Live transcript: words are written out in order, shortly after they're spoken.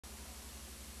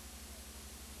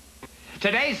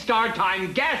Today's Start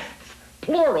Time guests,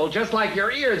 plural, just like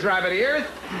your ears, rabbit ears,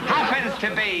 happens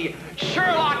to be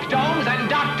Sherlock Domes and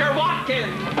Dr.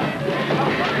 Watkins.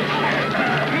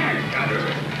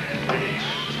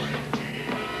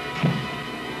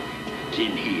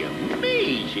 Isn't he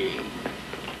amazing?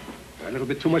 A little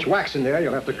bit too much wax in there.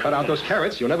 You'll have to cut out those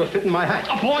carrots. You'll never fit in my hat.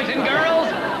 Boys and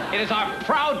girls, it is our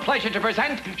proud pleasure to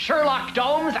present Sherlock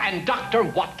Domes and Dr.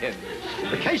 Watkins.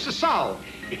 The case is solved.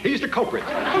 He's the culprit.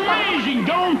 Amazing,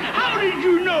 Dome. How did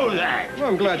you know that? Well,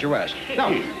 I'm glad you asked.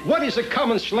 Now, what is a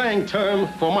common slang term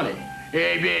for money?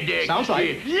 Sounds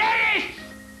like... Lettuce!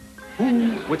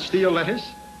 Who would steal lettuce?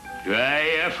 Why,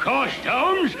 of course,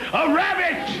 Domes. A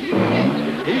rabbit!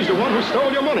 He's the one who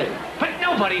stole your money. But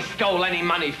nobody stole any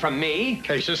money from me.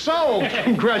 Case is solved.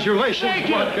 Congratulations, Thank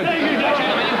you. Watkins. Thank you, Dr.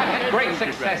 Gentlemen, you have had great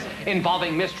success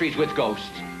involving mysteries with ghosts.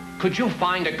 Could you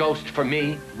find a ghost for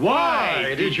me?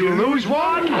 Why? Did you lose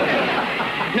one?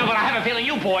 No, but I have a feeling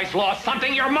you boys lost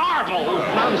something. You're marbles.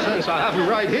 Nonsense, I have him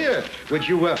right here. Would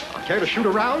you care to shoot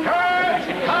around?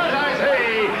 As I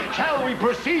say, shall we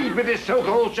proceed with this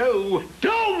so-called show?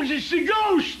 Domes, it's the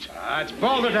ghost! It's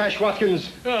Balderdash,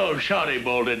 Watkins. Oh, sorry,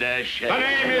 Balderdash. The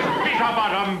name is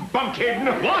Bishopbottom Bumpkin.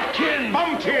 Watkins!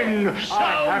 Bumpkin! So-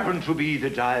 I happen to be the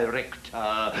director.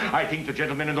 I think the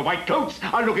gentlemen in the white coats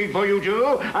are looking for you two.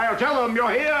 I'll tell them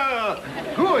you're here.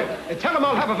 Good. And tell him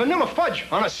I'll have a vanilla fudge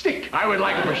on a stick. I would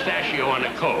like a pistachio on the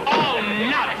cone. Oh,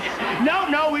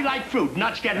 nuts! No, we like fruit.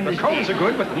 Nuts getting The the cones are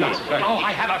good, but nuts. Oh,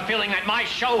 I have a feeling that my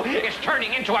show is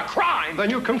turning into a crime. Then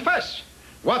you confess.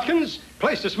 Watkins,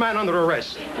 place this man under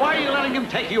arrest. Why are you letting him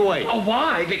take you away? Oh,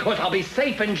 why? Because I'll be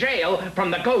safe in jail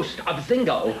from the ghost of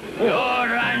Zingo.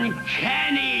 You're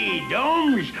uncanny,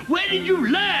 Domes. Where did you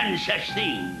learn such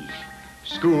things?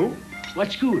 School?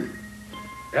 What school?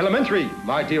 Elementary,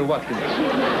 my dear Watkins.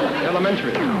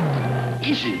 Elementary.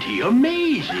 Isn't he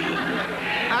amazing?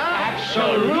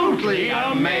 Absolutely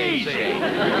amazing.